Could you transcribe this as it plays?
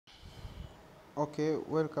Okay,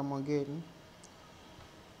 welcome again.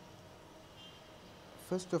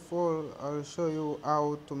 First of all, I'll show you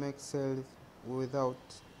how to make cells without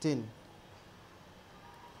tin.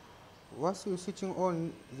 Once you're switching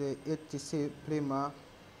on the HCP PRIMA,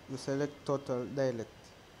 you select total dialect.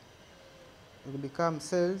 It will become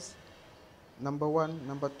cells number 1,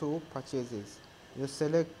 number 2, purchases. You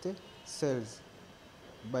select cells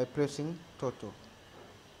by pressing total.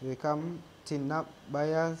 You become tin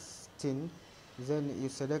buyers tin, then you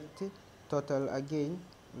select total again,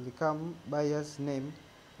 you become buyer's name,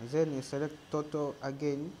 then you select total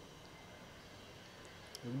again,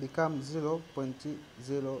 it becomes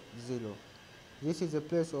 0.00. This is the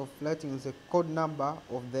place of writing the code number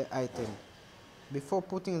of the item. Before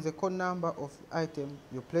putting the code number of the item,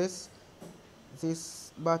 you press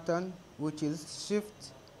this button, which is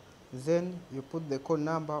shift, then you put the code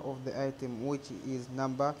number of the item, which is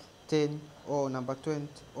number 10 or number 20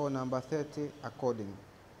 or number 30 according.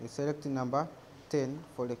 You select number 10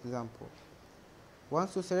 for example.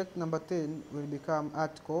 Once you select number 10, will become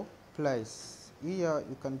article price. Here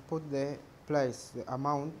you can put the price, the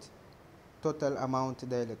amount, total amount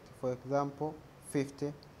direct. For example,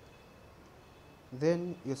 50.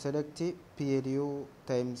 Then you select PLU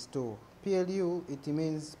times 2. PLU, it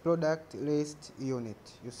means product list unit.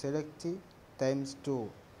 You select times 2.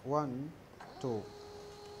 1, 2.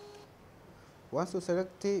 Once you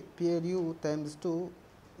select PLU times 2,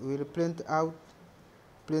 we will print out.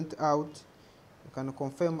 You can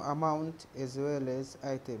confirm amount as well as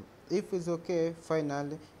item. If it's okay,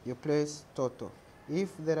 finally you press total.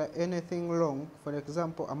 If there are anything wrong, for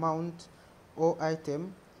example amount or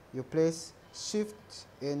item, you press shift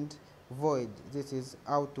and void. This is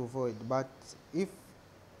how to void, but if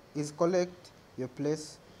it's correct, you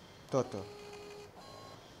press total.